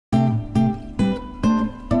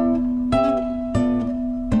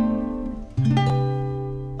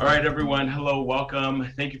right, everyone. Hello, welcome.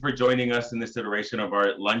 Thank you for joining us in this iteration of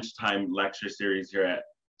our Lunchtime lecture series here at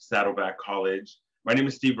Saddleback College. My name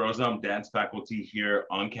is Steve Rosa. I'm dance faculty here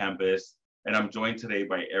on campus, and I'm joined today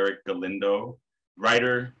by Erick Galindo,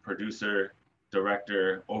 writer, producer,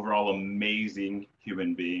 director, overall amazing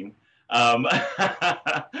human being. I'll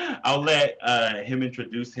let him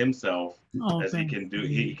introduce himself as he can do.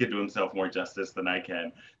 He can do himself more justice than I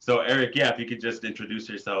can. So, Erick, yeah, if you could just introduce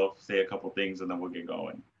yourself, say a couple things, and then we'll get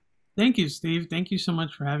going. Thank you, Steve. Thank you so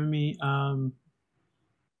much for having me. I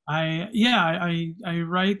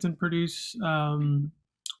write and produce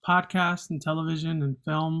podcasts and television and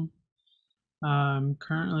film.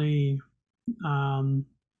 Currently um,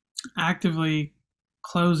 actively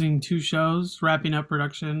closing two shows, wrapping up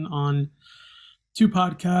production on two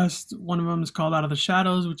podcasts. One of them is called Out of the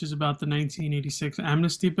Shadows, which is about the 1986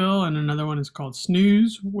 Amnesty Bill, and another one is called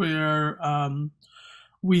Snooze, where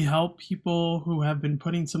we help people who have been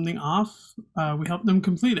putting something off. We help them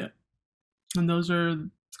complete it. And those are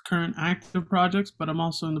current active projects, but I'm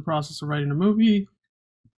also in the process of writing a movie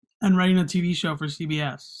and writing a TV show for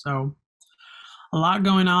CBS. So a lot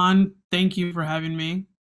going on. Thank you for having me.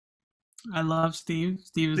 I love Steve.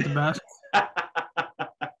 Steve is the best.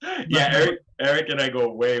 Yeah, Erick and I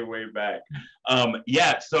go way, way back.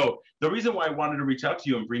 So the reason why I wanted to reach out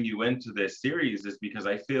to you and bring you into this series is because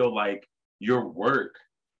I feel like your work,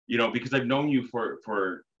 because I've known you for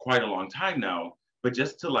quite a long time now, but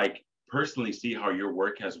just to like personally see how your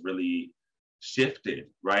work has really shifted,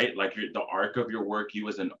 right? Like the arc of your work, you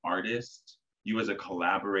as an artist, you as a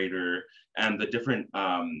collaborator, and the different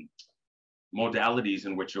modalities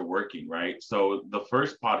in which you're working, right? So the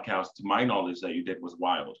first podcast, to my knowledge, that you did was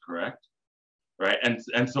Wild, correct? Right,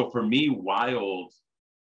 and so for me, Wild,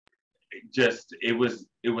 it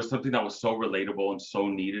was something that was so relatable and so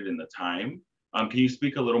needed in the time. Can you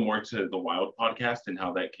speak a little more to the Wild podcast and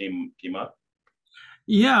how that came up?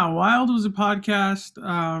 Yeah, Wild was a podcast.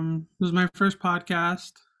 It was my first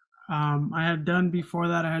podcast. I had done before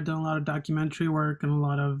that. I had done a lot of documentary work and a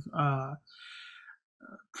lot of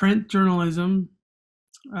print journalism,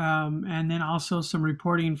 and then also some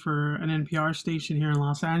reporting for an NPR station here in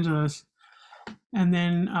Los Angeles. And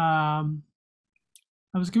then I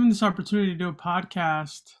was given this opportunity to do a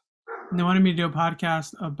podcast, and they wanted me to do a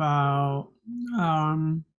podcast about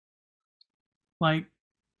like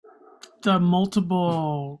the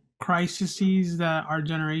multiple crises that our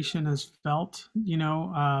generation has felt,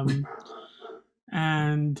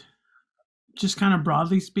 and just kind of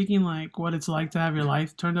broadly speaking, like what it's like to have your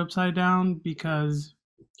life turned upside down, because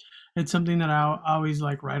it's something that I always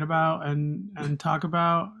like write about and talk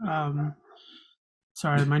about.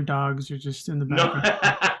 Sorry, my dogs are just in the background.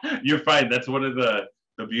 No, you're fine. That's one of the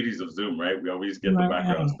beauties of Zoom, right? We always get the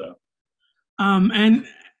background stuff. And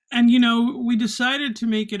we decided to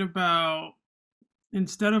make it about,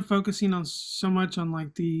 instead of focusing on so much on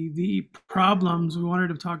like the problems, we wanted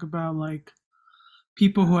to talk about like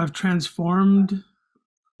people who have transformed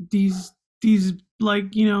these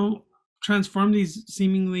transform these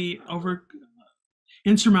seemingly over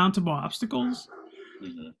insurmountable obstacles.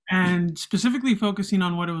 Mm-hmm. And specifically focusing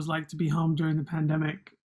on what it was like to be home during the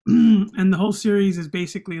pandemic. And the whole series is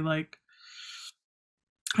basically like,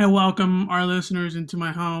 I welcome our listeners into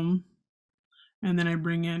my home, and then I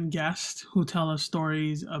bring in guests who tell us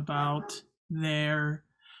stories about their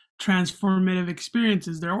transformative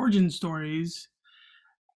experiences, their origin stories,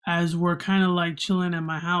 as we're kind of like chilling at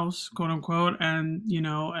my house, quote unquote. And,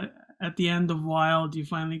 at the end of Wild, you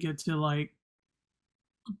finally get to like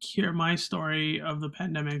hear my story of the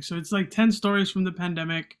pandemic. So it's like 10 stories from the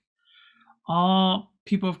pandemic, all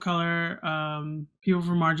people of color, people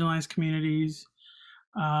from marginalized communities,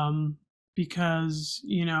 because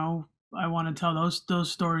I want to tell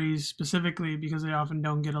those stories specifically because they often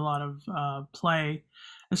don't get a lot of play,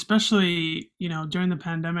 especially during the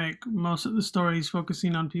pandemic. Most of the stories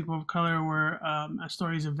focusing on people of color were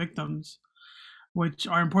stories of victims, which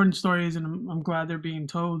are important stories, and I'm glad they're being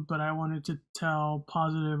told, but I wanted to tell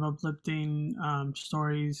positive, uplifting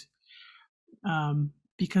stories,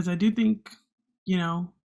 because I do think,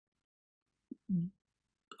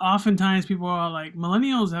 oftentimes people are like,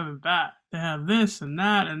 millennials have it bad. They have this and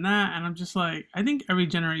that and that, and I'm just like, I think every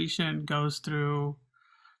generation goes through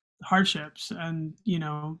hardships, and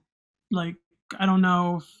like, I don't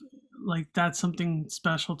know if like that's something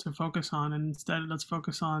special to focus on, and instead let's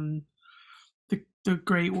focus on the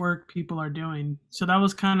great work people are doing. So that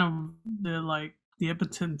was kind of the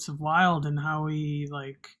impotence of Wild and how we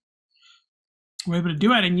like were able to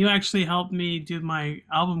do it. And you actually helped me do my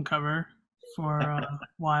album cover for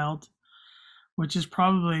Wild, which is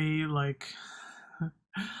probably like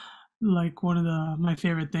like one of my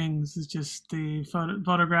favorite things is just the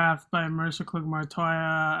photograph by Marissa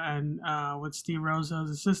Klug-Martoya and with Steve Rosa's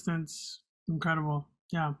assistants. Incredible.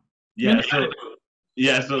 Yeah. Yeah, so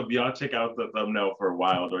yeah, so if y'all check out the thumbnail for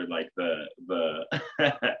Wild, or like the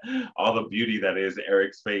all the beauty that is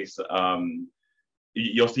Erick's face,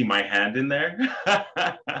 you'll see my hand in there.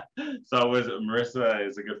 So I was Marissa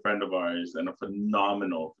is a good friend of ours and a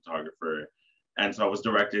phenomenal photographer, and so I was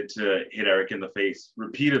directed to hit Erick in the face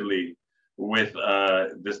repeatedly with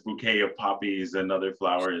this bouquet of poppies and other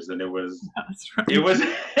flowers, and That's right. it was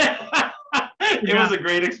it Yeah. was a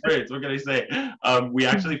great experience. What can I say? We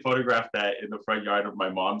actually photographed that in the front yard of my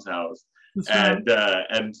mom's house, That's right.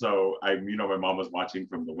 and so my mom was watching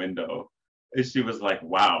from the window, and she was like,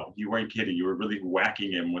 "Wow, you weren't kidding. You were really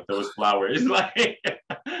whacking him with those flowers." Like,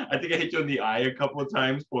 I think I hit you in the eye a couple of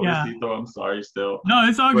times, Yeah. pobrecito. I'm sorry, still, No,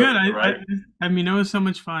 it's all but good. right, I mean, it was so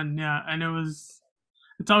much fun. Yeah, and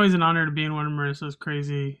it's always an honor to be in one of Marissa's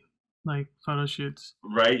crazy like photo shoots.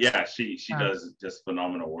 right, yeah, she Yeah. does just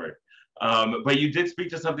phenomenal work. But you did speak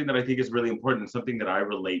to something that I think is really important, and something that I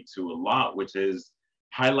relate to a lot, which is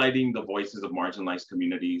highlighting the voices of marginalized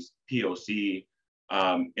communities, POC,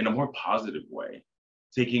 in a more positive way,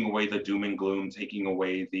 taking away the doom and gloom, taking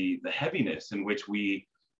away the heaviness in which we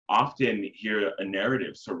often hear a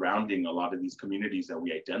narrative surrounding a lot of these communities that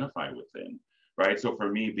we identify within, right? So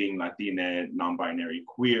for me, being Latina, non-binary,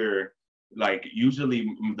 queer, like usually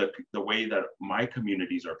the way that my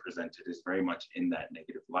communities are presented is very much in that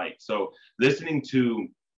negative light. So listening to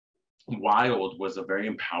Wild was a very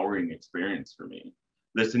empowering experience for me,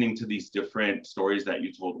 listening to these different stories that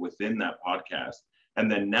you told within that podcast. And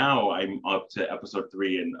then now I'm up to episode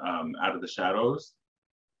 3 and Out of the Shadows.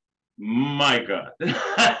 My God.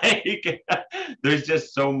 Like, there's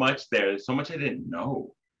just so much there. There's so much I didn't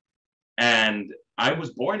know. And I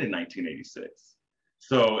was born in 1986.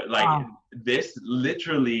 So like Wow. this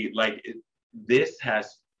literally this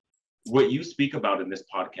has what you speak about in this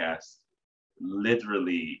podcast,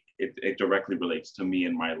 literally it directly relates to me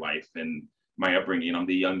and my life and my upbringing. I'm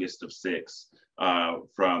the youngest of 6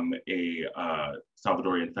 from a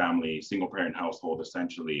Salvadorian family, single parent household,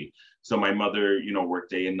 essentially. So my mother,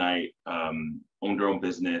 worked day and night, owned her own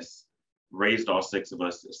business, raised all 6 of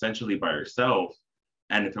us essentially by herself.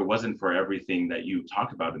 And if it wasn't for everything that you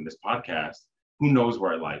talk about in this podcast, who knows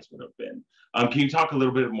where our lives would have been. Can you talk a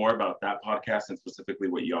little bit more about that podcast and specifically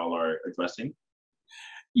what y'all are addressing?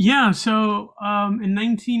 Yeah, so in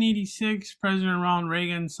 1986, President Ronald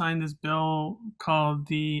Reagan signed this bill called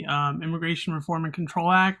the Immigration Reform and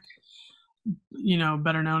Control Act,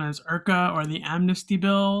 better known as IRCA or the Amnesty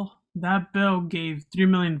Bill. That bill gave 3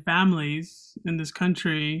 million families in this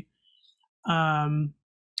country um,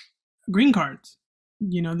 green cards.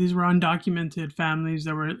 These were undocumented families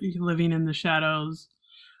that were living in the shadows,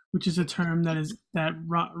 which is a term that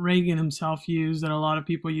Reagan himself used, that a lot of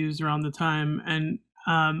people used around the time. And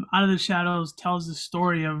Out of the Shadows tells the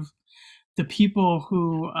story of the people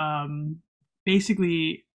who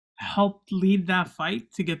basically helped lead that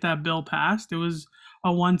fight to get that bill passed. It was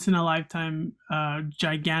a once in a lifetime,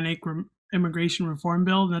 gigantic immigration reform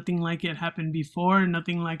bill. Nothing like it happened before,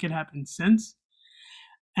 nothing like it happened since.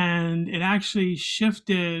 And it actually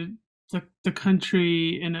shifted the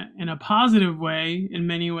country in a positive way in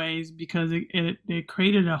many ways, because it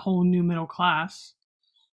created a whole new middle class.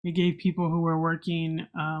 It gave people who were working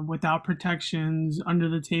without protections, under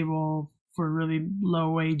the table for really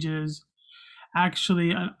low wages,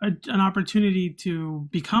 actually an opportunity to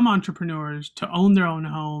become entrepreneurs, to own their own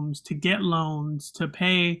homes, to get loans, to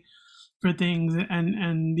pay for things.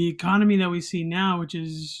 And the economy that we see now, which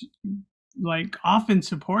is like often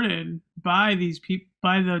supported by these people,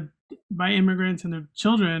 by immigrants and their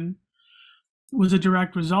children, was a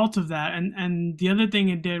direct result of that. And the other thing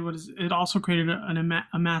it did was it also created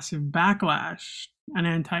a massive backlash, an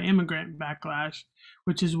anti-immigrant backlash,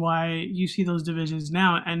 which is why you see those divisions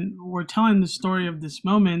now. And we're telling the story of this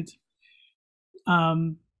moment,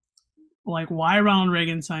 um, like why Ronald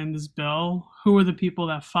Reagan signed this bill, who were the people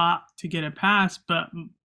that fought to get it passed, but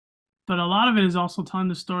a lot of it is also telling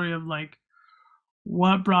the story of like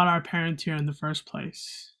what brought our parents here in the first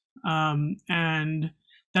place. And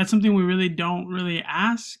that's something we really don't really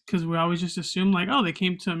ask, because we always just assume like, oh, they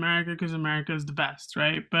came to America because America is the best,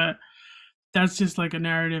 right? But that's just like a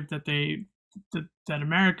narrative that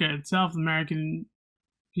America itself, American,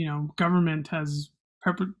 government has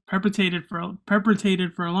perpetrated for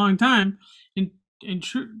a long time. In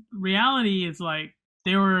true reality, it's like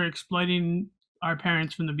they were exploiting our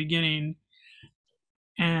parents from the beginning.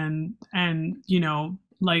 And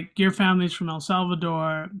like your family's from El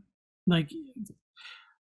Salvador, like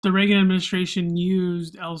the Reagan administration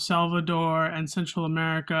used El Salvador and Central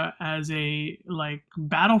America as a like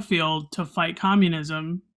battlefield to fight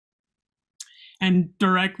communism, and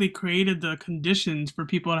directly created the conditions for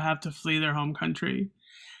people to have to flee their home country.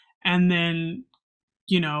 And then,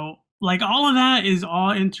 like all of that is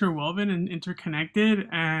all interwoven and interconnected,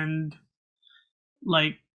 and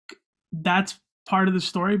like that's part of the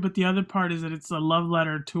story. But the other part is that it's a love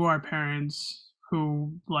letter to our parents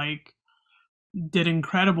who like did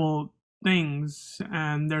incredible things,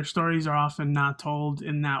 and their stories are often not told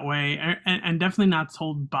in that way, and definitely not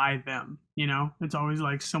told by them. It's always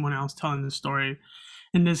like someone else telling the story.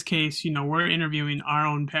 In this case, we're interviewing our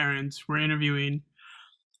own parents, we're interviewing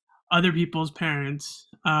other people's parents,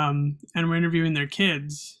 and we're interviewing their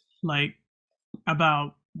kids, like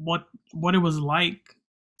about what it was like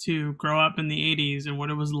to grow up in the 80s and what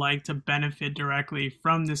it was like to benefit directly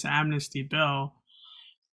from this amnesty bill.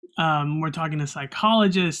 We're talking to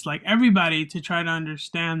psychologists, like everybody, to try to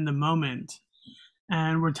understand the moment.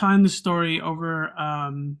 And we're telling the story over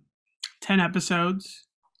 10 episodes,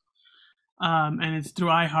 and it's through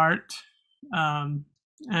iHeart.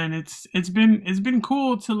 And it's been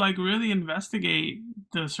cool to like really investigate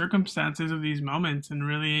the circumstances of these moments and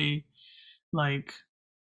really like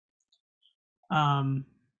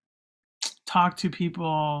talk to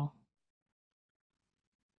people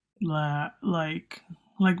like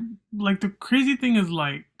the crazy thing is,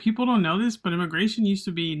 like, people don't know this, but immigration used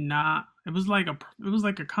to be not, it was like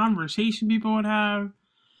a conversation people would have,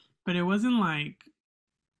 but it wasn't like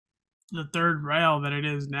the third rail that it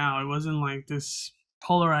is now. It wasn't like this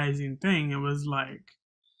polarizing thing. It was like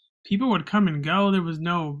people would come and go. There was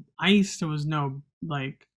no ICE. There was no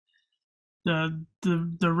like the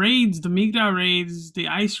raids, the MGTOW raids, the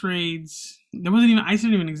ICE raids. There wasn't even ICE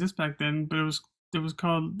didn't even exist back then, but it was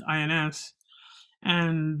called INS,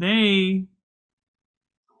 and they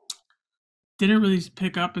didn't really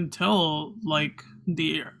pick up until like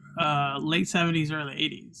the late 70s, early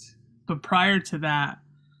 80s. But prior to that,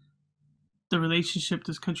 the relationship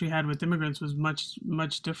this country had with immigrants was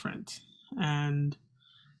much different, and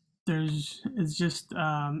it's just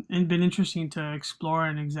been interesting to explore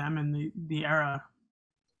and examine the era.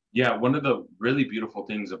 Yeah, one of the really beautiful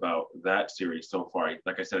things about that series so far,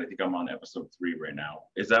 like I said, I think I'm on episode 3 right now.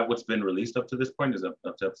 Is that what's been released up to this point? Is it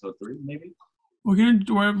up to episode 3, maybe?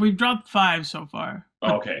 We've dropped 5 so far.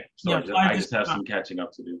 Okay, so yeah, I just have some catching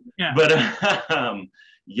up to do. Yeah, but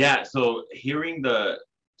yeah. So hearing the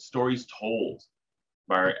stories told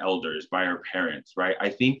by our elders, by our parents, right? I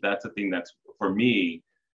think that's a thing that's, for me,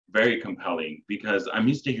 very compelling, because I'm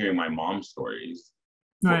used to hearing my mom's stories,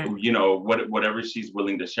 right. Whatever she's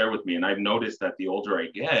willing to share with me. And I've noticed that the older I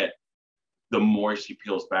get, the more she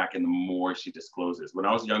peels back and the more she discloses. When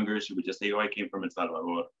I was younger, she would just say, oh, I came from El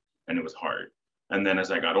Salvador, and it was hard. And then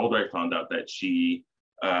as I got older, I found out that she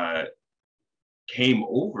came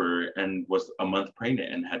over and was a month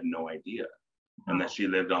pregnant and had no idea. And that she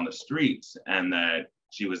lived on the streets, and that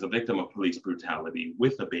she was a victim of police brutality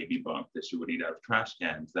with a baby bump that she would eat out of trash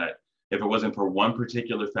cans. That if it wasn't for one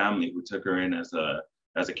particular family who took her in as a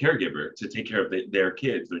caregiver to take care of their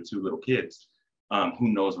kids, their 2 little kids, who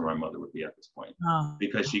knows where my mother would be at this point?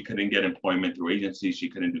 Because she couldn't get employment through agencies, she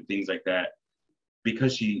couldn't do things like that.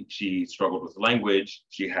 Because she struggled with language,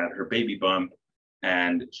 she had her baby bump,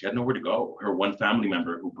 and she had nowhere to go. Her one family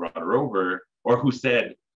member who brought her over, or who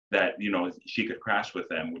said that she could crash with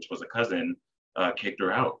them, which was a cousin, kicked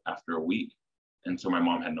her out after a week, and so my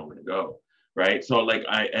mom had nowhere to go. Right. So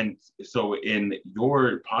so in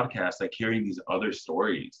your podcast, like hearing these other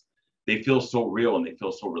stories, they feel so real and they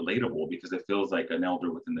feel so relatable, because it feels like an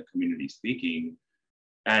elder within the community speaking,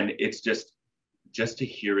 and it's just to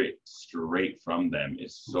hear it straight from them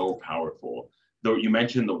is so powerful. Though you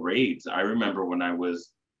mentioned the raids, I remember when I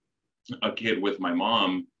was a kid with my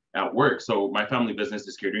mom at work. So my family business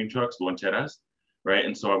is catering trucks, loncheras, right?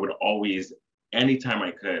 And so I would always, anytime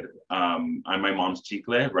I could, I'm my mom's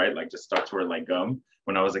chicle, right? Like just stuck to her like gum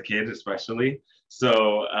when I was a kid, especially.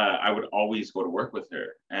 So I would always go to work with her,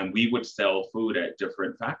 and we would sell food at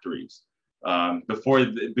different factories. Before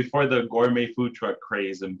the gourmet food truck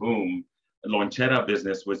craze and boom, lonchera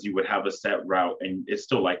business was you would have a set route, and it's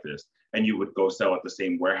still like this, and you would go sell at the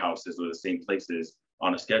same warehouses or the same places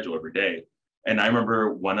on a schedule every day. And I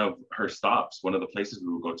remember one of her stops, one of the places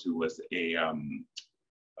we would go to was a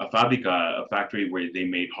fabrica, a factory where they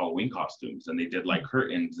made Halloween costumes, and they did like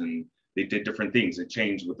curtains, and they did different things. It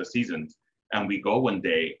changed with the seasons. And we go one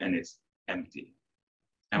day and it's empty.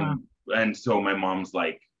 And so my mom's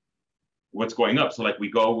like, what's going up? So like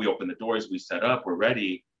we go, we open the doors, we set up, we're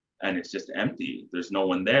ready, and it's just empty. There's no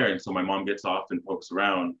one there. And so my mom gets off and pokes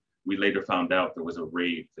around, we later found out there was a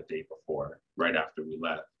rave the day before, right after we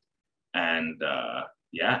left. And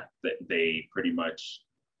yeah, they pretty much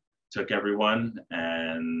took everyone,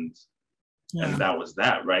 and that was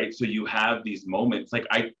that, right? So you have these moments. Like,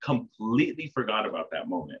 I completely forgot about that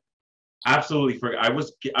moment. Absolutely forgot. I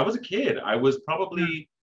was a kid. I was probably,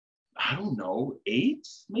 I don't know, 8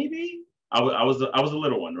 maybe. I was a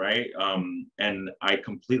little one, right? And I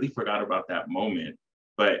completely forgot about that moment.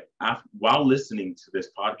 But while listening to this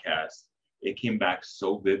podcast, it came back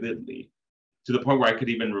so vividly, to the point where I could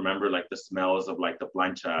even remember like the smells of like the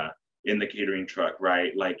plancha in the catering truck,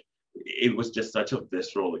 right? Like, it was just such a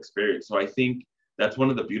visceral experience. So I think that's one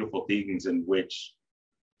of the beautiful things in which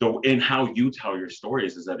in how you tell your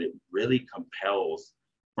stories, is that it really compels,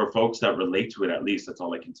 for folks that relate to it, at least that's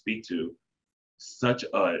all I can speak to, such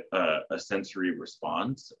a sensory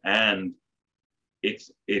response. And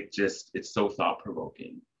it's so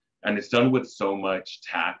thought-provoking, and it's done with so much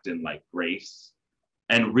tact and like grace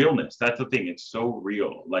and realness. That's the thing. It's so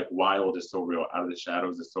real. Like, Wild is so real. Out of the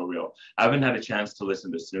Shadows is so real. I haven't had a chance to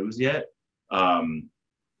listen to Snooze yet.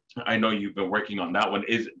 I know you've been working on that one.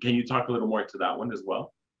 Can you talk a little more to that one as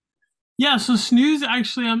well? Yeah, so Snooze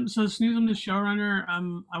actually, Snooze, I'm the showrunner.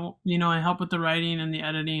 I help with the writing and the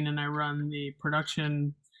editing, and I run the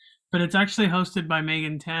production. But it's actually hosted by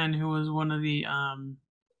Megan Tan, who was one of the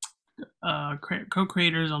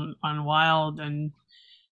co-creators on Wild. And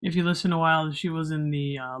if you listen to Wild, she was in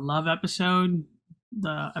the Love episode,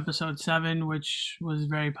 the episode 7, which was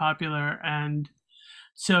very popular. And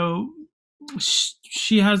so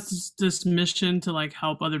she has this mission to like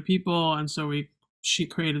help other people, and so she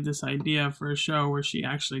created this idea for a show where she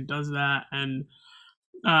actually does that. And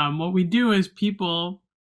what we do is we create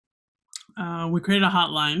a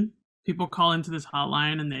hotline. People call into this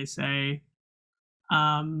hotline and they say,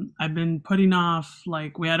 I've been putting off,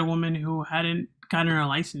 like, we had a woman who hadn't gotten her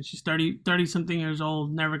license. She's 30 something years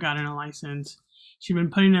old, never gotten a license. She'd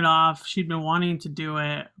been putting it off. She'd been wanting to do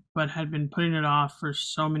it, but had been putting it off for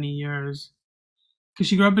so many years because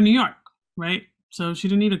she grew up in New York, right? So she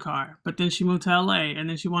didn't need a car, but then she moved to LA, and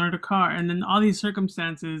then she wanted a car, and then all these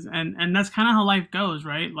circumstances, and that's kind of how life goes,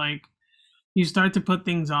 right? Like, you start to put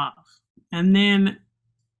things off. And then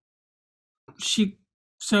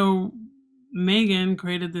so Megan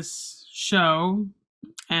created this show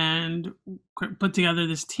and put together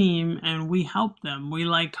this team, and we help them. We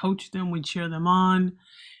like coach them, we cheer them on.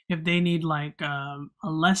 If they need like a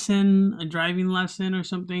lesson, a driving lesson or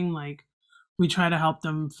something, like, we try to help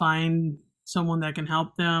them find someone that can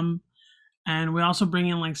help them. And we also bring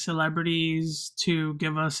in like celebrities to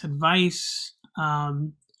give us advice.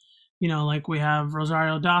 Like, we have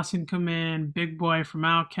Rosario Dawson come in, Big Boy from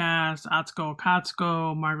Outkast, Atsuko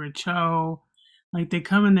Okatsuko, Margaret Cho. Like, they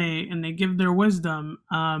come and they give their wisdom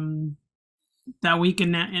that we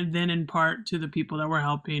can then impart to the people that we're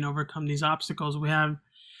helping overcome these obstacles. We have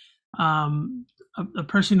a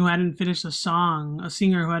person who hadn't finished a song, a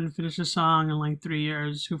singer who hadn't finished a song in like 3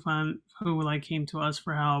 years, who came to us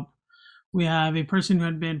for help. We have a person who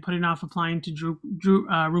had been putting off applying to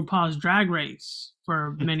RuPaul's Drag Race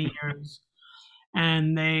for many years,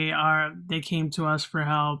 and they came to us for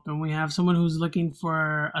help. And we have someone who's looking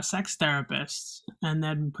for a sex therapist, and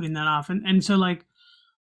they've been putting that off. And so, like,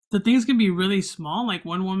 the things can be really small. Like,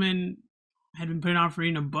 one woman had been putting off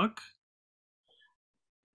reading a book,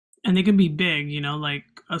 and they can be big, like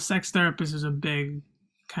a sex therapist is a big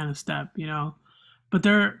kind of step, but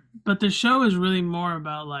the show is really more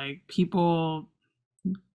about like people.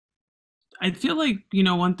 I feel like,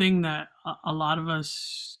 one thing that a lot of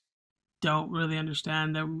us don't really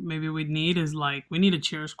understand that maybe we need is, like, we need a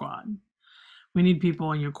cheer squad. We need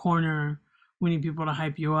people in your corner. We need people to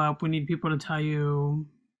hype you up. We need people to tell you,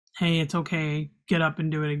 hey, it's okay, get up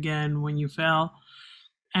and do it again when you fail.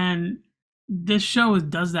 And this show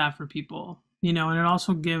does that for people, and it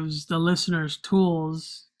also gives the listeners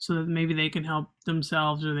tools so that maybe they can help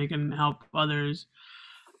themselves, or they can help others,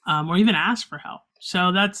 or even ask for help.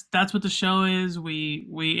 So that's what the show is. We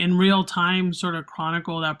in real time sort of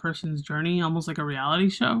chronicle that person's journey, almost like a reality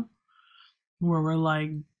show, where we're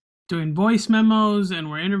like doing voice memos, and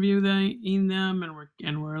we're interviewing them,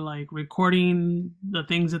 and we're like recording the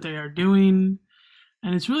things that they are doing.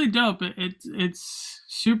 And it's really dope. It's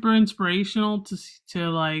super inspirational to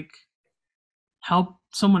like help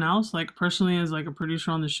someone else. Like, personally, as like a producer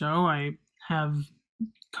on the show, I have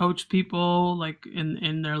coached people like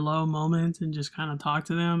in their low moments and just kind of talk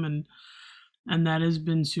to them, and that has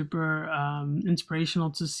been super inspirational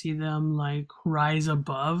to see them like rise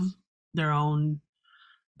above their own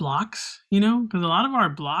blocks, because a lot of our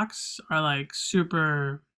blocks are like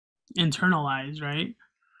super internalized, right?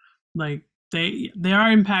 Like, they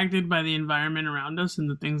are impacted by the environment around us and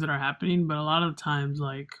the things that are happening, but a lot of times,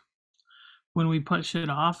 like when we put shit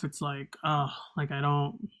off, it's like, oh, like I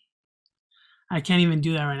can't even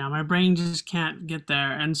do that right now. My brain just can't get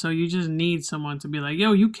there. And so you just need someone to be like,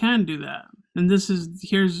 yo, you can do that. And this is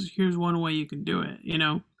here's one way you can do it, you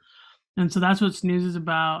know? And so that's what Snooze is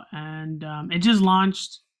about. And it just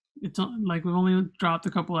launched. It's like we've only dropped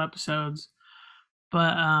a couple episodes,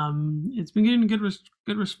 but it's been getting good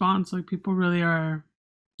response. Like people really are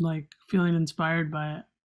like feeling inspired by it.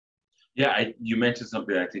 Yeah, you mentioned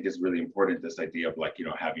something that I think is really important. This idea of like,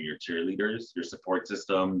 having your cheerleaders, your support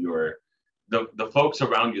system, the folks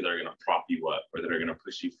around you that are going to prop you up or that are going to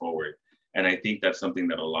push you forward. And I think that's something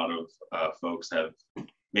that a lot of folks have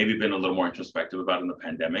maybe been a little more introspective about in the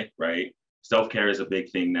pandemic, right? Self-care is a big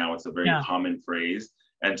thing now. It's a very Yeah. common phrase.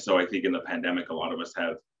 And so I think in the pandemic, a lot of us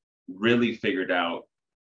have really figured out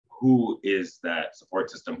who is that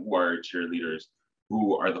support system, who are cheerleaders,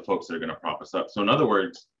 who are the folks that are going to prop us up. So in other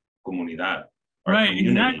words, comunidad, our Right,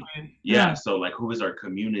 community. exactly. Yeah. So like, who is our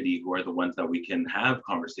community? Who are the ones that we can have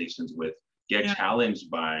conversations with, get Yeah, challenged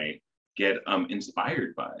by, get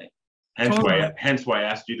inspired by. Hence totally. why I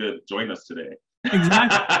asked you to join us today.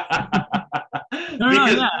 Exactly. No, no,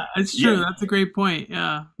 Because yeah, it's true. yeah, That's a great point.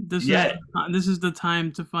 Yeah, yeah, this is the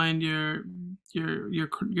time to find your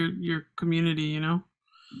community. You know.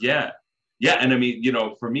 yeah, yeah. And I mean,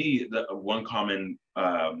 for me, the one common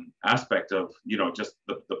aspect of just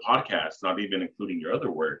the podcast, not even including your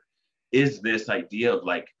other work, is this idea of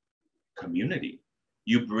like community.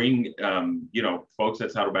 You bring, folks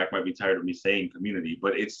at Saddleback might be tired of me saying community,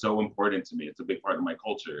 but it's so important to me. It's a big part of my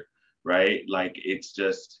culture, right? Like it's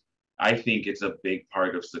just, I think it's a big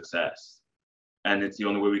part of success. And it's the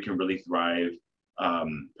only way we can really thrive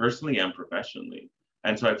personally and professionally.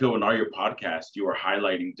 And so I feel in all your podcasts, you are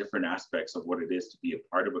highlighting different aspects of what it is to be a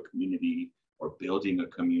part of a community or building a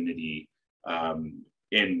community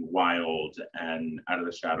in Wild and Out of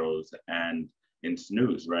the Shadows and in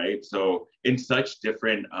Snooze, right? So in such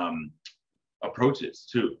different approaches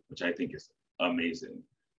too, which I think is amazing.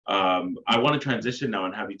 I want to transition now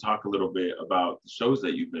and have you talk a little bit about the shows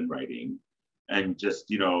that you've been writing and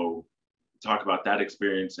just, talk about that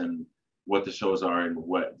experience and what the shows are and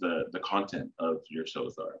what the content of your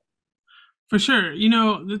shows are. For sure.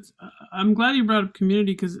 I'm glad you brought up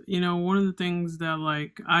community because one of the things that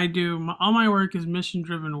like I do, all my work is mission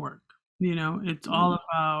driven work. It's all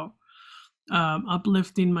about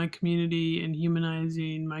uplifting my community and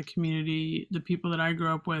humanizing my community, the people that I grew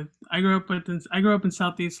up with. I grew up in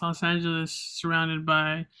Southeast Los Angeles, surrounded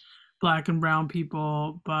by Black and Brown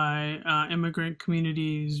people, by immigrant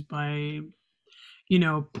communities, by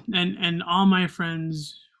and all my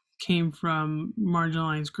friends came from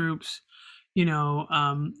marginalized groups,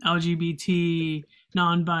 LGBT,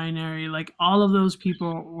 non-binary, like all of those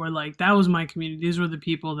people were like that was my community. These were the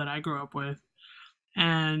people that I grew up with,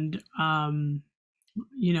 and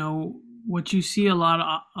what you see a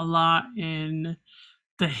lot in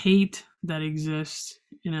the hate that exists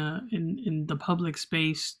in the public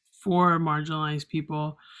space for marginalized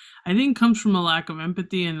people, I think comes from a lack of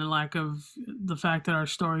empathy and a lack of the fact that our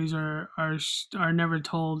stories are never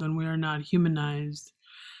told and we are not humanized.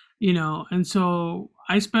 And so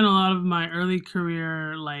I spent a lot of my early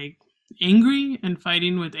career like angry and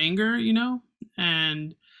fighting with anger,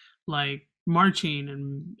 and like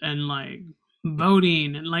marching and like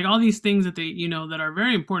voting and like all these things that they that are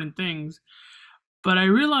very important things. But I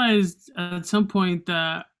realized at some point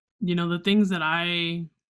that the things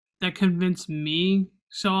that convinced me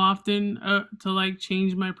so often to like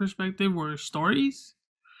change my perspective were stories,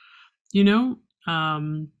 you know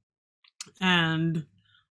um and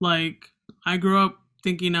like I grew up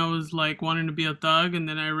thinking I was like wanting to be a thug, and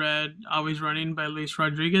then I read Always Running by Luis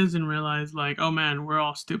Rodriguez and realized like, oh man, we're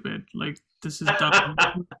all stupid. Like this is dumb.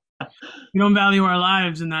 We don't value our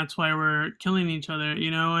lives, and that's why we're killing each other,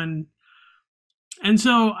 and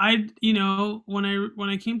so when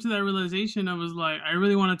I came to that realization, I was like, I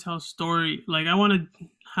really want to tell a story. Like I want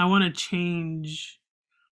to change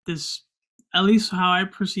this, at least how I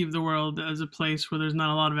perceive the world, as a place where there's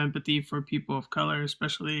not a lot of empathy for people of color,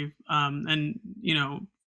 especially and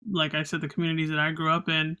like I said, the communities that I grew up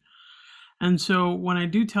in. And so when I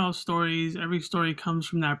do tell stories, every story comes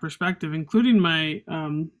from that perspective, including my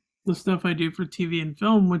the stuff I do for TV and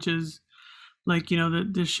film, which is like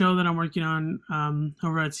the show that I'm working on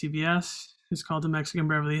over at CBS is called The Mexican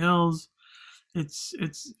Beverly Hills. It's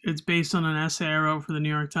based on an essay I wrote for the New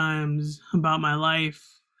York Times about my life,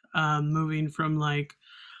 moving from like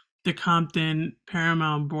the Compton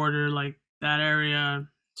Paramount border, like that area,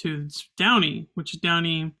 to Downey, which is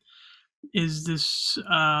Downey is this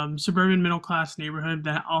suburban middle class neighborhood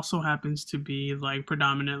that also happens to be like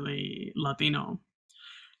predominantly Latino.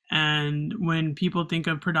 And when people think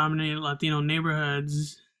of predominantly Latino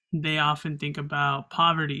neighborhoods, they often think about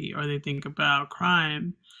poverty or they think about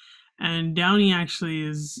crime. And Downey actually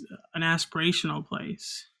is an aspirational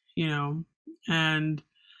place, you know, and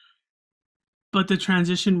but the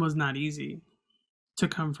transition was not easy to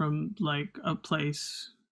come from like a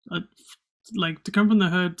place, a, like to come from the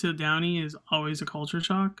hood to Downey is always a culture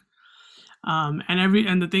shock.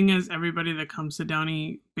 And the thing is, everybody that comes to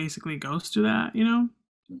Downey basically goes through that, you know.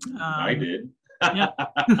 I Um, did. yeah,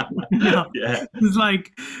 no, Yeah. it's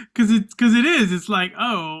like because it is. It's like,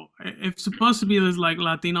 oh, it's supposed to be this like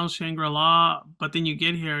Latino Shangri-La, but then you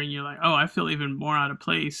get here and you're like, oh, I feel even more out of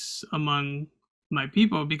place among my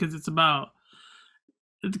people because the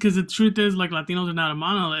truth is like Latinos are not a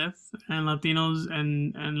monolith, and Latinos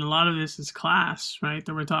and a lot of this is class, right,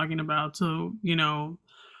 that we're talking about. So you know,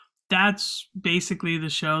 that's basically the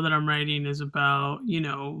show that I'm writing is about, you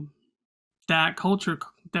know, that culture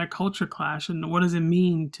clash and what does it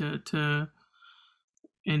mean to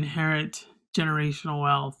inherit generational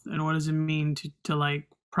wealth, and what does it mean to like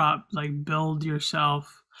build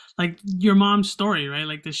yourself, like your mom's story, right,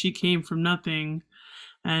 like that she came from nothing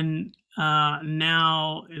and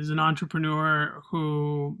now is an entrepreneur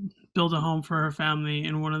who built a home for her family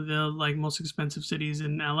in one of the like most expensive cities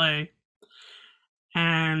in LA.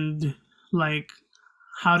 And like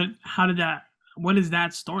how did that, what is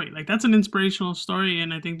that story, like that's an inspirational story,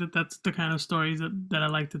 and I think that that's the kind of stories that I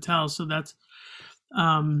like to tell. So that's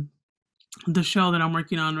um the show that I'm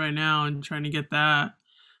working on right now and trying to get that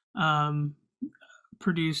um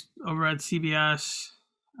produced over at CBS.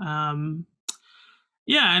 um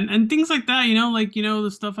yeah, and things like that, you know, like, you know,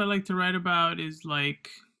 the stuff I like to write about is like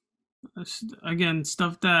again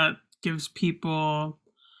stuff that gives people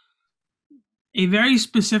a very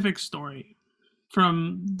specific story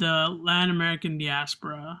from the Latin American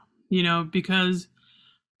diaspora, you know, because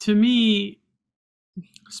to me,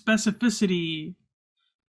 specificity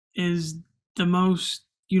is the most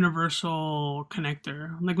universal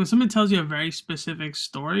connector. Like when someone tells you a very specific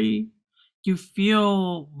story, you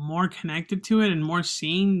feel more connected to it and more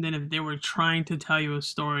seen than if they were trying to tell you a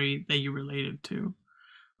story that you related to,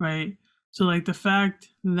 right? So like the fact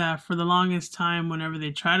that for the longest time, whenever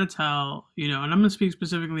they try to tell, you know, and I'm gonna speak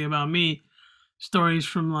specifically about me, stories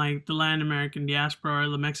from like the Latin American diaspora or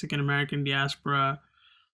the Mexican American diaspora,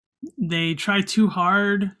 they try too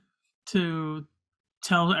hard to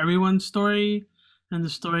tell everyone's story and the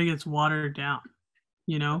story gets watered down,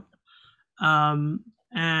 you know? Um,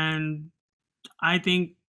 and I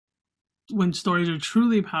think when stories are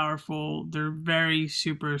truly powerful, they're very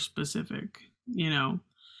super specific, you know?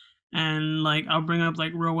 And like, I'll bring up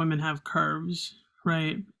like Real Women Have Curves,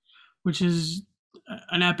 right? Which is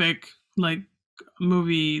an epic, like,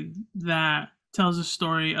 movie that tells a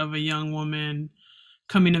story of a young woman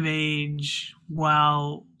coming of age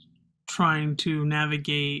while trying to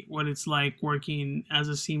navigate what it's like working as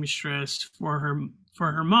a seamstress for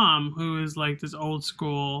her mom, who is like this old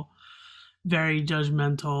school, very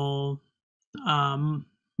judgmental, um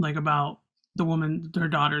like about the woman, her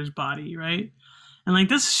daughter's body, right? And like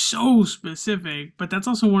that's so specific, but that's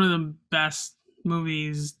also one of the best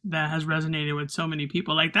movies that has resonated with so many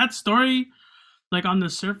people. Like that story, like on the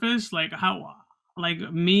surface, like how, like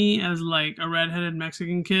me as like a redheaded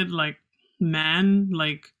Mexican kid, like man,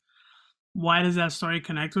 like why does that story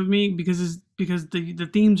connect with me? Because the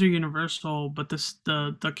themes are universal, but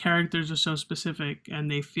the characters are so specific and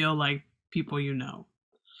they feel like people you know.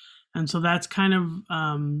 And so that's kind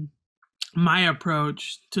of my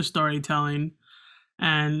approach to storytelling.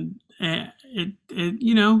 And it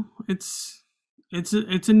you know, it's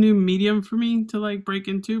a new medium for me to like break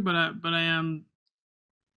into, but I am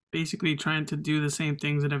basically trying to do the same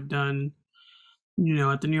things that I've done, you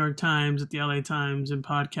know, at the New York Times, at the LA Times, in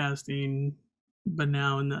podcasting, but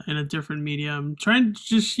now in a different medium. Trying to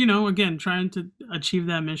just, you know, again, trying to achieve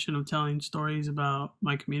that mission of telling stories about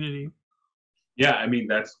my community. Yeah, I mean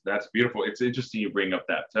that's beautiful. It's interesting you bring up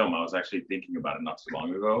that film. I was actually thinking about it not so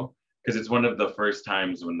long ago because it's one of the first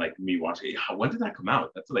times when like me watching. When did that come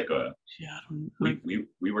out? That's like a Yeah, I don't, like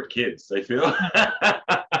we were kids. I feel. like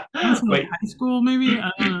But high school, maybe. I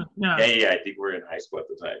don't know. Yeah. yeah, I think we were in high school at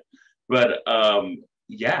the time. But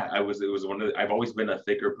yeah, I was. It was one of. I've always been a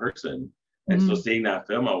thicker person, and so Mm-hmm. seeing that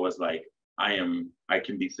film, I was like, I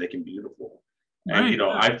can be thick and beautiful. And you Right. know,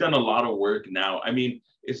 Yeah. I've done a lot of work now. I mean,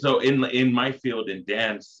 so in my field in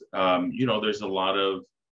dance, you know, there's a lot of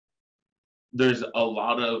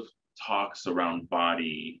talks around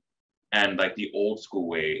body and like the old school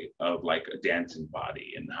way of like a dancing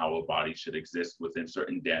body and how a body should exist within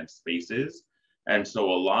certain dance spaces. And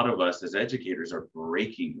so a lot of us as educators are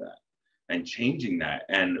breaking that and changing that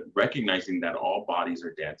and recognizing that all bodies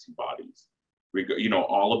are dancing bodies. You know,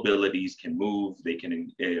 all abilities can move, they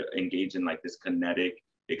can engage in like this kinetic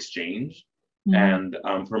exchange. And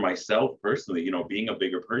for myself personally, you know, being a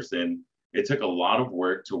bigger person, it took a lot of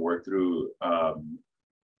work to work through,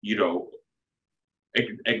 you know,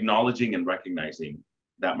 acknowledging and recognizing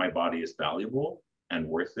that my body is valuable and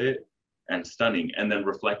worth it and stunning, and then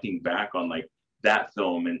reflecting back on like that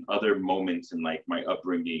film and other moments in like my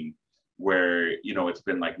upbringing where, you know, it's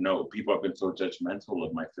been like, no, people have been so judgmental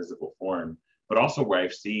of my physical form, but also where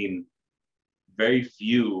I've seen very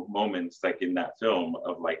few moments like in that film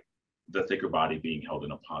of like the thicker body being held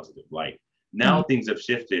in a positive light. Now things have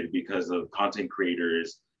shifted because of content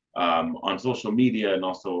creators on social media, and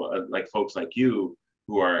also like folks like you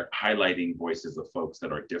who are highlighting voices of folks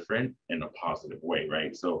that are different in a positive way,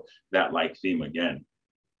 right? So that like theme again,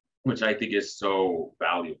 which I think is so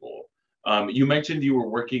valuable. You mentioned you were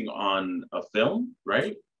working on a film,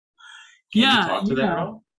 right? Can you talk to that at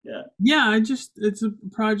all? Yeah, it's a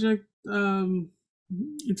project.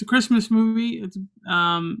 It's a Christmas movie.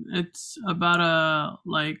 It's about a,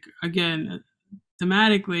 like, again,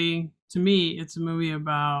 thematically, to me, it's a movie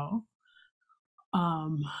about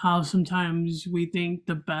how sometimes we think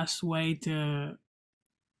the best way to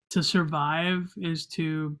survive is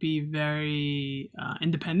to be very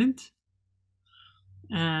independent.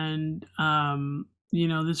 And you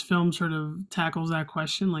know, this film sort of tackles that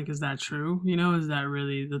question, like, is that true? You know, is that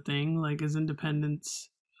really the thing? Like, is independence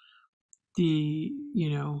the, you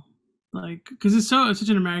know, like, because it's such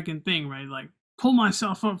an American thing, right? Like, pull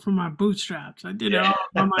myself up from my bootstraps, I did it all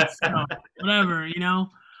by myself, whatever, you know.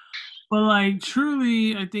 But like,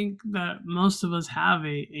 truly, I think that most of us have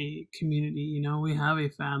a community, you know, we have a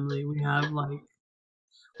family, we have like,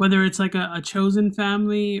 whether it's like a chosen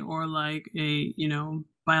family or like a, you know,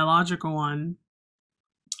 biological one.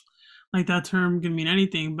 Like, that term can mean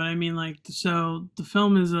anything, but I mean, like, so the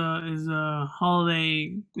film is a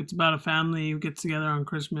holiday. It's about a family who gets together on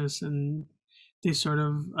Christmas, and they sort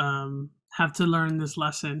of have to learn this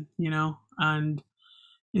lesson, you know. And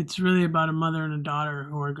it's really about a mother and a daughter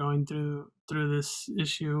who are going through this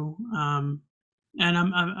issue. And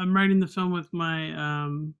I'm writing the film with my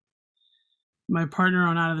partner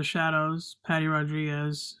on Out of the Shadows, Patty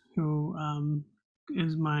Rodriguez, who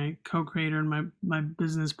is my co-creator and my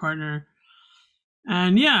business partner.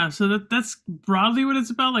 And yeah, so that's broadly what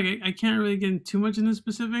it's about. Like, I can't really get into too much in the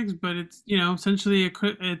specifics, but it's, you know, essentially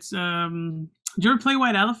it's did you ever play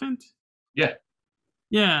White Elephant? Yeah.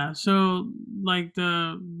 Yeah, so like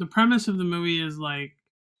the premise of the movie is like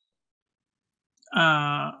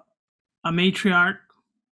a matriarch,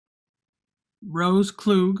 Rose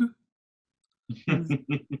Klug,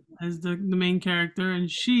 as the main character, and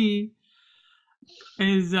she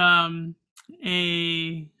is a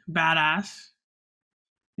badass,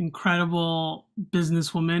 incredible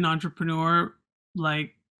businesswoman, entrepreneur,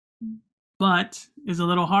 like, but is a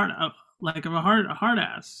little hard, like, of a hard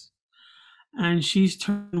ass. And she's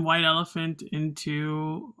turned White Elephant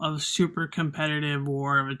into a super competitive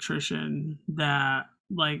war of attrition that,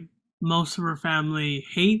 like, most of her family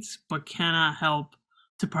hates but cannot help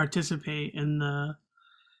to participate in the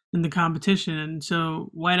competition. And so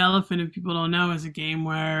White Elephant, if people don't know, is a game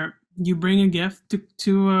where you bring a gift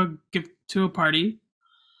to a party,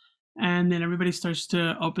 and then everybody starts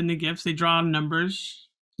to open the gifts. They draw numbers.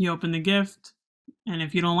 You open the gift, and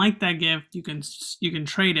if you don't like that gift, you can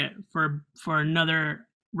trade it for another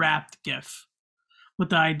wrapped gift, with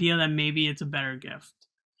the idea that maybe it's a better gift.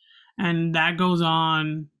 And that goes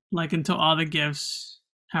on like until all the gifts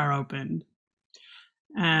are opened.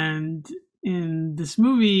 And in this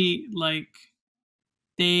movie, like,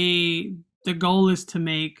 the goal is to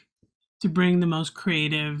bring the most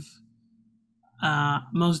creative,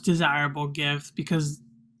 most desirable gift, because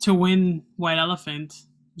to win White Elephant,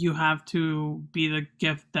 you have to be the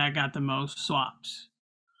gift that got the most swaps,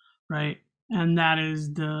 right? And that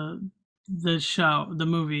is the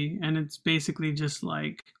movie, and it's basically just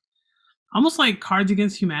like almost like Cards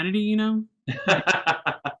Against Humanity, you know?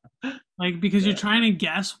 Like, because you're trying to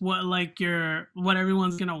guess what, like, what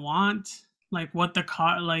everyone's gonna want, like what the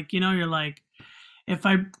car, like, you know, you're like,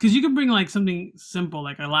 because you can bring like something simple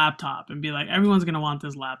like a laptop and be like, everyone's gonna want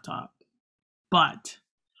this laptop, but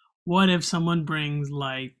what if someone brings,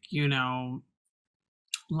 like, you know,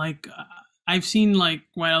 like, I've seen like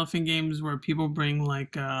White Elephant games where people bring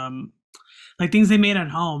like things they made at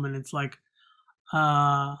home, and it's like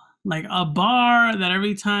a bar that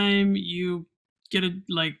every time you get a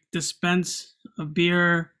like dispense of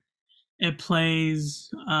beer. It plays,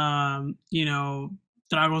 you know,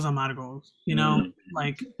 tragos amargos, you know, Mm.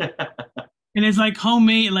 like, and it's like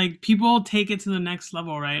homemade. Like people take it to the next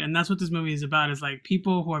level, right? And that's what this movie is about. Is like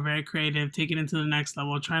people who are very creative taking it to the next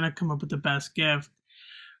level, trying to come up with the best gift,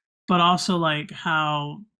 but also like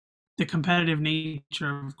how the competitive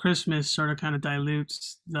nature of Christmas sort of kind of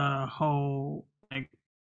dilutes the whole like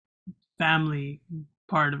family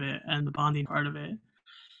part of it and the bonding part of it.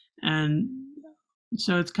 And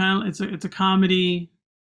so it's kind of it's a comedy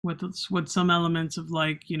with some elements of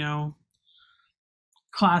like, you know,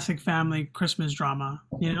 classic family Christmas drama,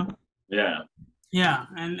 you know. Yeah. Yeah,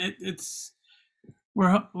 and it's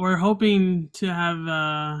we're hoping to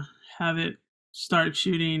have it start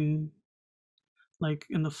shooting like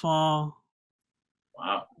in the fall.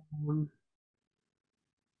 Wow.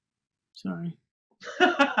 Sorry. You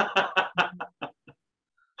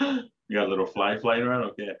got a little fly flying around?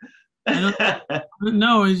 Okay. I don't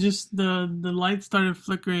no, it's just the light started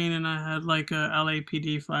flickering and I had like a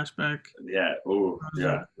LAPD flashback. Yeah. Oh, I was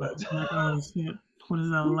yeah. like, oh shit, what is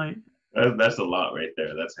that light? That's a lot right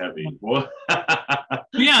there. That's heavy. Well,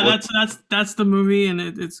 Yeah, well, that's the movie, and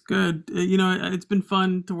it's good. You know, it's been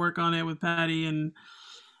fun to work on it with Patty, and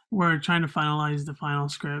we're trying to finalize the final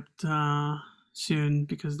script soon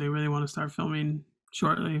because they really want to start filming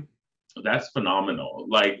shortly. that's phenomenal.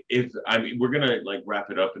 Like, if I mean, we're gonna like wrap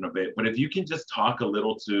it up in a bit, but if you can just talk a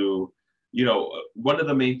little to, one of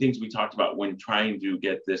the main things we talked about when trying to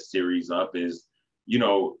get this series up is,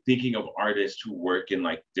 thinking of artists who work in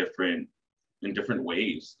like different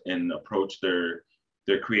ways and approach their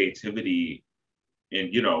creativity, and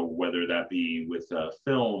whether that be with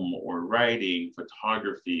film or writing,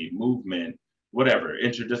 photography, movement, whatever,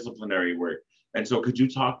 interdisciplinary work. And so could you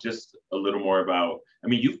talk just a little more about, I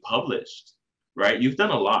mean, you've published, right? You've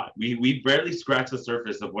done a lot. We barely scratched the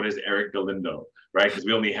surface of what is Erick Galindo, right? Because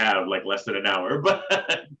we only have like less than an hour. But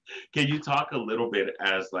can you talk a little bit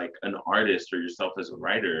as like an artist or yourself as a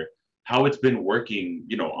writer, how it's been working,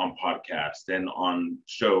 on podcasts and on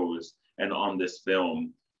shows and on this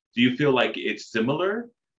film? Do you feel like it's similar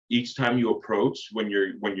each time you approach when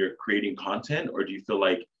you're creating content, or do you feel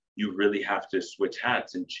like you really have to switch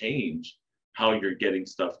hats and change how you're getting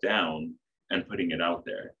stuff down and putting it out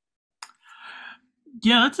there?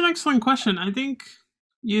 Yeah, that's an excellent question. I think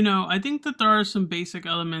that there are some basic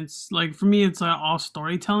elements. Like for me, it's all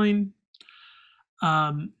storytelling.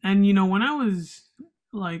 And when I was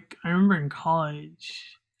like, I remember in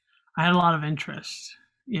college, I had a lot of interest,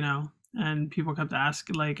 and people kept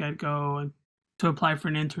asking, like, I'd go to apply for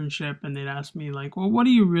an internship, and they'd ask me, like, well, what are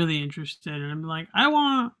you really interested in? And I'm like, I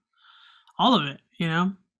want all of it.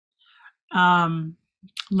 Um,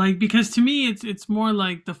 like because to me, it's more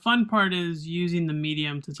like the fun part is using the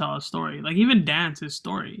medium to tell a story. Like even dance is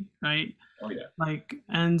story, right? Oh yeah. Like,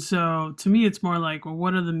 and so to me, it's more like, well,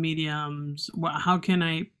 what are the mediums? How can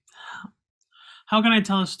I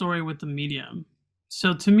tell a story with the medium?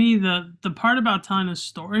 So to me, the part about telling a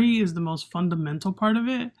story is the most fundamental part of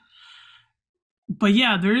it. But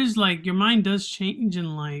yeah, there is like your mind does change,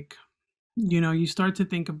 and like you start to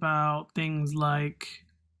think about things like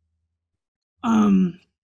um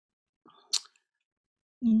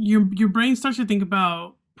your brain starts to think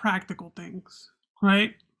about practical things,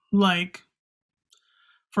 right? Like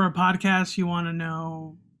for a podcast, you want to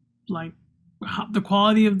know like the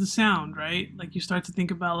quality of the sound, right? Like you start to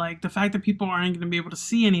think about like the fact that people aren't going to be able to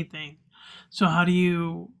see anything. So how do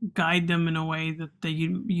you guide them in a way that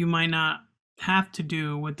you might not have to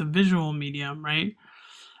do with the visual medium, right?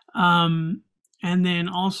 Um, and then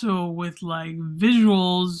also with like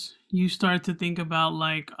visuals, you start to think about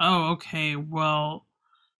like, oh, okay, well,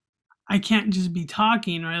 I can't just be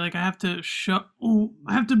talking, right? Like I have to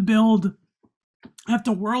I have to build, I have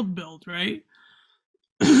to world build, right?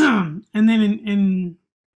 And then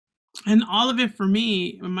in all of it for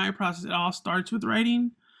me, in my process, it all starts with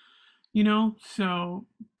writing, So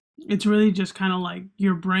it's really just kind of like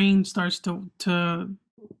your brain starts you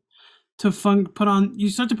start to put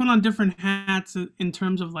on different hats in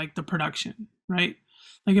terms of like the production, right?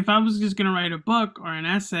 Like if I was just gonna write a book or an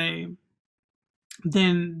essay,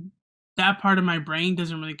 then that part of my brain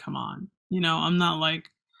doesn't really come on. I'm not like,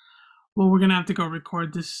 well, we're gonna have to go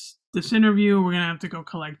record this interview, we're gonna have to go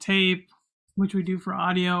collect tape, which we do for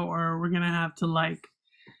audio, or we're gonna have to like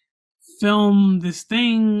film this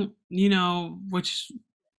thing, which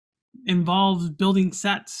involves building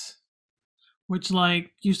sets, which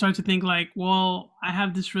like you start to think like, well, I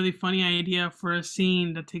have this really funny idea for a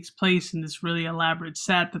scene that takes place in this really elaborate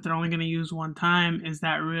set that they're only going to use one time. Is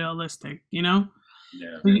that realistic? Yeah.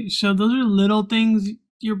 So those are little things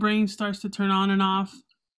your brain starts to turn on and off.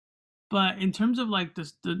 But in terms of like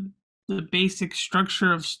the basic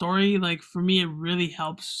structure of story, like for me, it really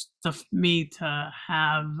helps me to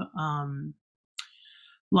have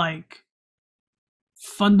like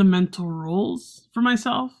fundamental rules for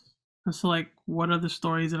myself. So like, what are the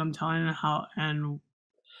stories that I'm telling and how and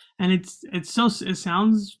it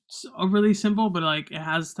sounds overly simple, but like it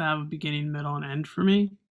has to have a beginning, middle, and end for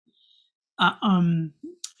me. Uh, um,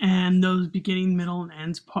 and those beginning, middle,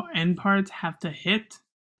 and end parts have to hit.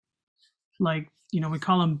 Like, we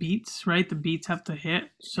call them beats, right? The beats have to hit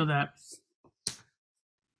so that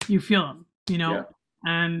you feel them, Yeah.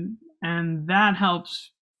 and that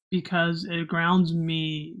helps because it grounds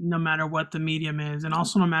me no matter what the medium is, and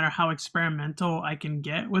also no matter how experimental I can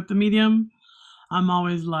get with the medium. I'm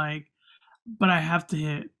always like, but I have to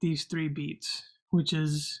hit these 3 beats, which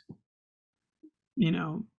is,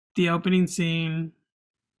 the opening scene,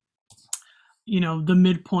 the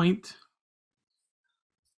midpoint,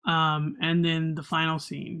 and then the final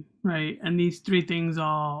scene, right? And these 3 things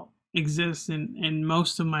all exist in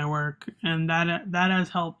most of my work, and that has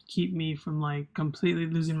helped keep me from like completely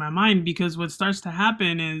losing my mind, because what starts to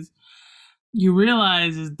happen is you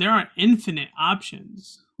realize is there are infinite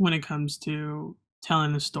options when it comes to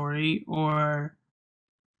telling a story, or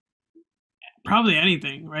probably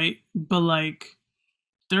anything, right? But like,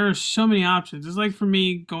 there are so many options. It's like for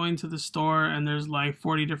me going to the store and there's like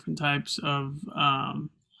 40 different types of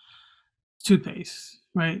toothpaste,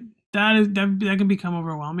 right? That can become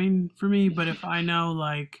overwhelming for me. But if I know,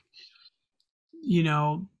 like, you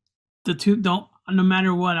know, the two don't, no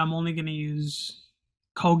matter what, I'm only going to use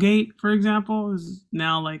Colgate, for example, is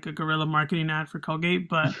now like a guerrilla marketing ad for Colgate,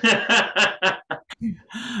 but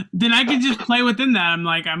then I can just play within that. I'm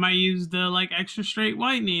like, I might use the like extra straight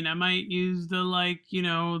whitening. I might use the like,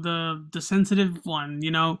 the sensitive one,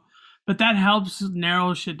 but that helps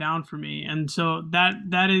narrow shit down for me. And so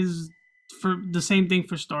that is for the same thing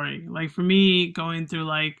for story. Like for me, going through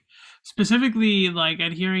like specifically like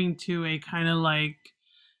adhering to a kind of like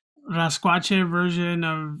Rasquache version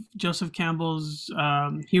of Joseph Campbell's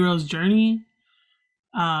hero's journey.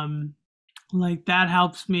 Um, like that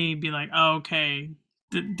helps me be like, oh, okay,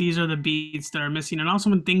 these are the beats that are missing. And also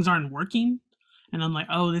when things aren't working and I'm like,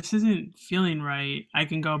 oh, this isn't feeling right, I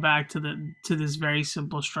can go back to this very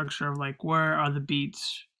simple structure of like, where are the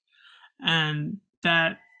beats? And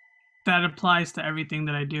that applies to everything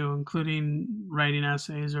that I do, including writing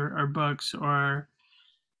essays or books or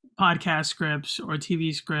podcast scripts or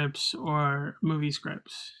TV scripts or movie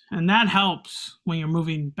scripts. And that helps when you're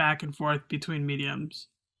moving back and forth between mediums.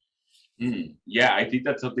 Yeah, I think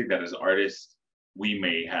that's something that as artists we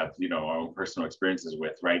may have, our own personal experiences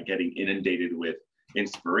with, right? Getting inundated with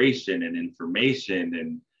inspiration and information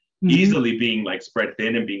and easily being like spread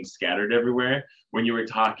thin and being scattered everywhere. When you were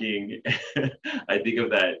talking, I think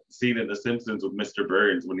of that scene in The Simpsons with Mr.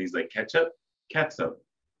 Burns when he's like, ketchup, catsup,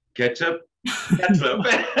 ketchup, ketchup.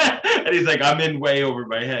 And he's like, I'm in way over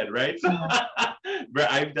my head, right? So,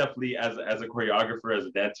 but I've definitely, as a choreographer, as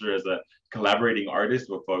a dancer, as a collaborating artist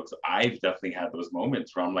with folks, I've definitely had those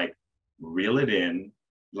moments where I'm like, reel it in,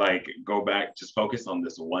 like go back, just focus on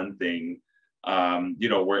this one thing.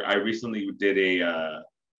 Where I recently did a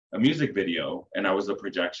music video and I was a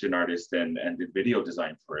projection artist and did video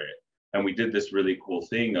design for it. And we did this really cool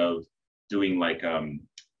thing of doing like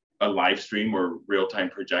a live stream or real-time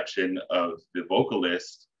projection of the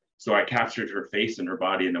vocalist. So I captured her face and her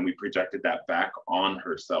body, and then we projected that back on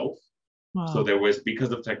herself. Wow. So there was,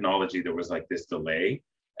 because of technology, there was like this delay.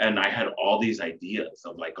 And I had all these ideas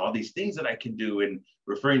of like all these things that I can do and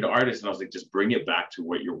referring to artists. And I was like, just bring it back to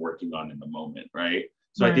what you're working on in the moment, right?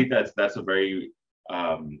 So right. I think that's a very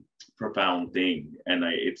profound thing. And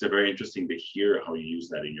it's a very interesting to hear how you use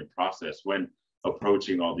that in your process when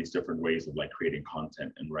approaching all these different ways of like creating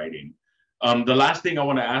content and writing. The last thing I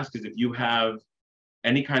want to ask is if you have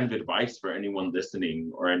any kind of advice for anyone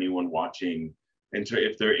listening or anyone watching,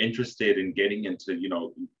 if they're interested in getting into,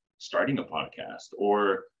 starting a podcast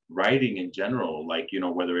or writing in general, like,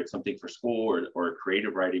 whether it's something for school or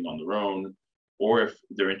creative writing on their own, or if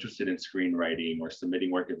they're interested in screenwriting or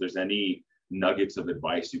submitting work, if there's any nuggets of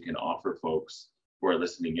advice you can offer folks who are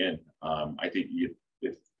listening in, I think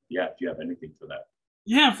if you have anything for that.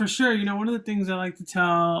 Yeah, for sure. One of the things I like to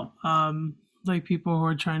tell like people who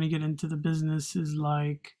are trying to get into the business is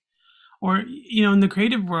like, or in the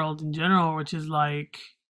creative world in general, which is like,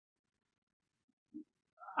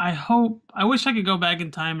 I wish I could go back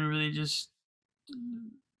in time and really just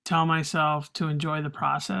tell myself to enjoy the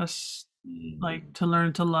process, like to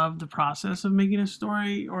learn to love the process of making a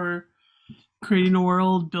story or creating a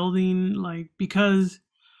world building, like, because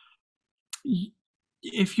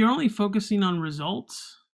if you're only focusing on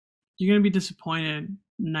results, you're going to be disappointed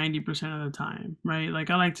 90% of the time, right? Like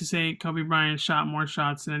I like to say Kobe Bryant shot more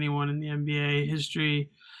shots than anyone in the NBA history.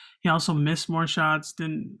 He also missed more shots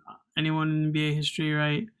than anyone in NBA history,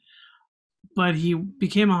 right? But he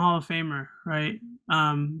became a Hall of Famer, right?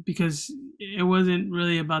 Because it wasn't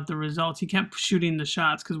really about the results. He kept shooting the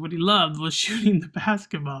shots because what he loved was shooting the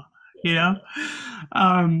basketball, you know,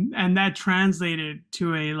 and that translated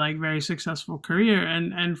to a like very successful career.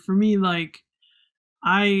 And for me, like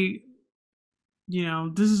I,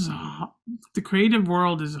 this is the creative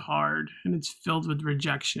world is hard and it's filled with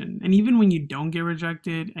rejection. And even when you don't get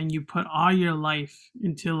rejected and you put all your life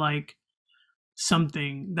into like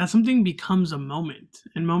something, that something becomes a moment,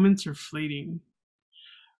 and moments are fleeting.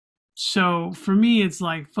 So for me, it's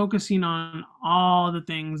like focusing on all the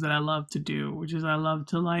things that I love to do, which is I love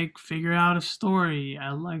to like figure out a story.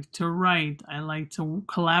 I like to write. I like to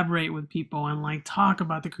collaborate with people and like talk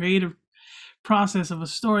about the creative process of a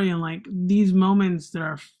story. And like these moments that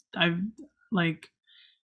are, I've like,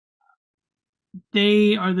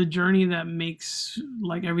 they are the journey that makes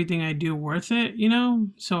like everything I do worth it,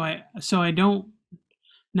 So I don't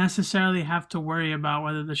necessarily have to worry about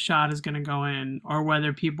whether the shot is going to go in or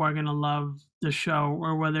whether people are going to love the show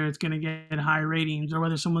or whether it's going to get high ratings or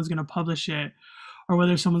whether someone's going to publish it or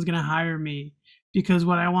whether someone's going to hire me, because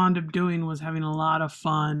what I wound up doing was having a lot of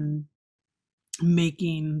fun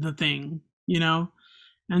making the thing,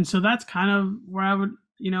 and so that's kind of where I would,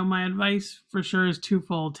 my advice for sure is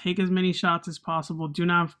twofold. Take as many shots as possible. Do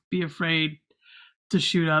not be afraid to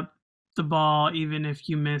shoot up the ball even if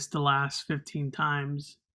you miss the last 15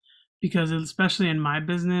 times, because especially in my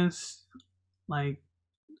business, like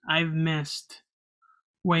I've missed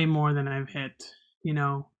way more than I've hit.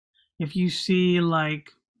 If you see like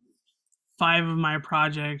 5 of my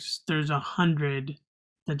projects, there's 100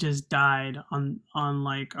 that just died on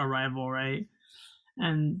like arrival, right?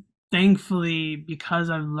 And thankfully, because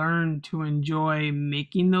I've learned to enjoy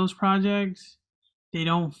making those projects, they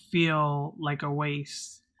don't feel like a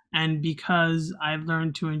waste. And because I've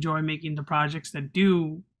learned to enjoy making the projects that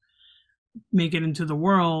do make it into the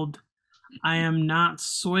world, I am not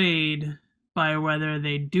swayed by whether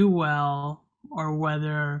they do well or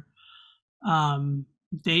whether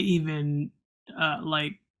they even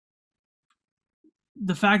like,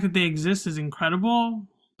 the fact that they exist is incredible,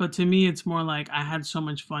 but to me it's more like I had so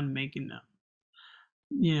much fun making them.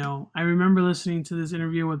 I remember listening to this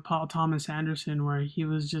interview with Paul Thomas Anderson where he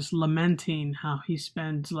was just lamenting how he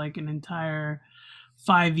spent like an entire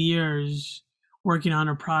 5 years working on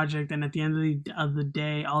a project, and at the end of the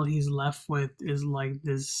day all he's left with is like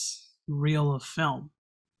this reel of film.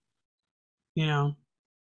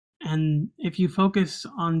 And if you focus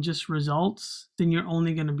on just results, then you're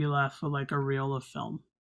only going to be left with like a reel of film.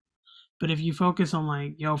 But if you focus on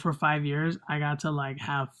like, for 5 years, I got to like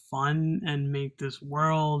have fun and make this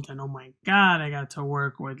world. And oh my God, I got to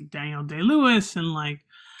work with Daniel Day-Lewis. And like,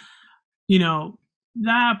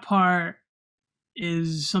 that part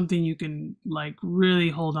is something you can like really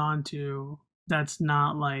hold on to. That's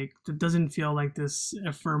not like, that doesn't feel like this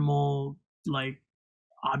ephemeral like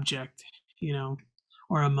object,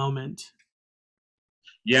 or a moment.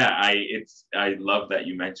 Yeah, I love that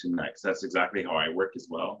you mentioned that, because that's exactly how I work as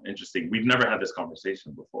well. Interesting. We've never had this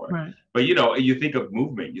conversation before. Right. But you think of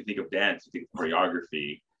movement, you think of dance, you think of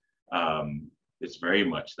choreography. It's very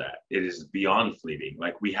much that. It is beyond fleeting.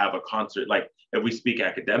 Like we have a concert, like if we speak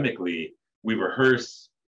academically, we rehearse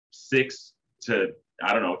 6 to,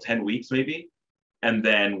 I don't know, 10 weeks maybe. And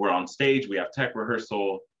then we're on stage, we have tech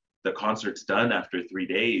rehearsal, the concert's done after 3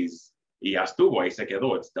 days. Y ya estuvo, ahí se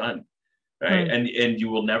quedó, it's done. Right. And you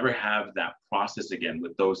will never have that process again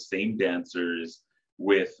with those same dancers,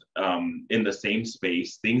 with in the same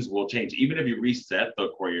space. Things will change. Even if you reset the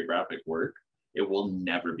choreographic work, it will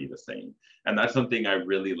never be the same. And that's something I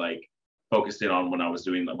really like focused in on when I was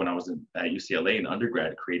at UCLA in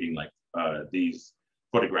undergrad, creating like these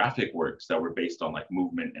photographic works that were based on like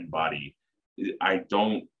movement and body. I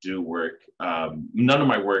don't do work, none of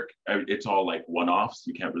my work, it's all like one-offs.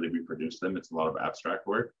 You can't really reproduce them. It's a lot of abstract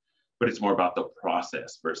work, but it's more about the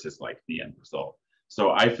process versus like the end result.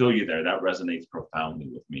 So I feel you there. That resonates profoundly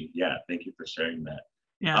with me. Yeah, thank you for sharing that.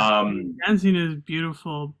 Yeah, dancing is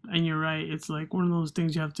beautiful, and you're right. It's like one of those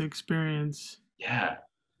things you have to experience. Yeah.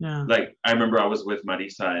 Yeah. Like I remember I was with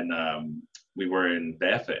Marisa and we were in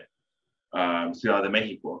DF, Ciudad de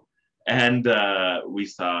Mexico, and we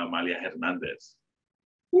saw Malia Hernandez.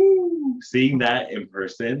 Woo! Seeing that in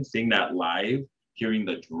person, seeing that live, hearing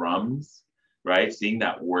the drums, right? Seeing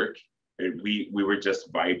that work, we were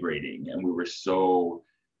just vibrating, and we were so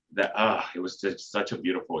that it was just such a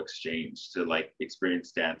beautiful exchange to like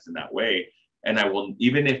experience dance in that way. And I will,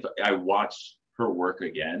 even if I watch her work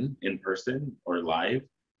again in person or live,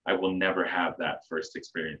 I will never have that first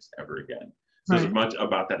experience ever again. So Right. it's much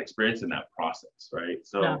about that experience and that process, right?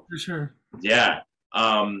 So Yeah, for sure. yeah.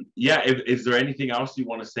 Yeah, is there anything else you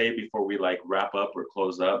want to say before we like wrap up or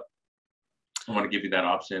close up? I want to give you that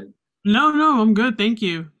option. No, I'm good. Thank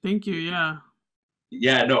you. Thank you. Yeah.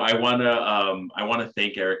 Yeah, no, I want to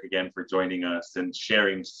thank Erick again for joining us and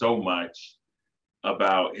sharing so much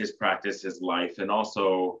about his practice, his life, and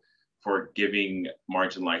also for giving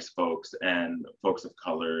marginalized folks and folks of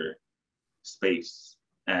color space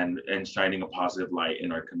and shining a positive light in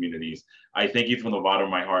our communities. I thank you from the bottom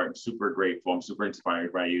of my heart. I'm super grateful. I'm super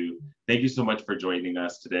inspired by you. Thank you so much for joining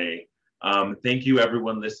us today. Thank you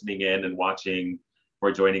everyone listening in and watching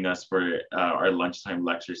for joining us for our lunchtime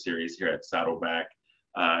lecture series here at Saddleback.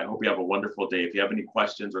 I hope you have a wonderful day. If you have any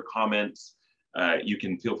questions or comments, you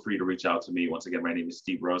can feel free to reach out to me. Once again, my name is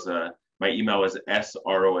Steve Rosa. My email is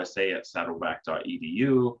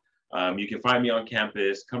srosa@saddleback.edu. You can find me on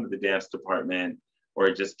campus, come to the dance department, or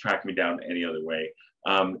just track me down any other way.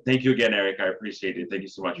 Thank you again, Erick. I appreciate it. Thank you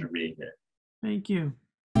so much for being here. Thank you.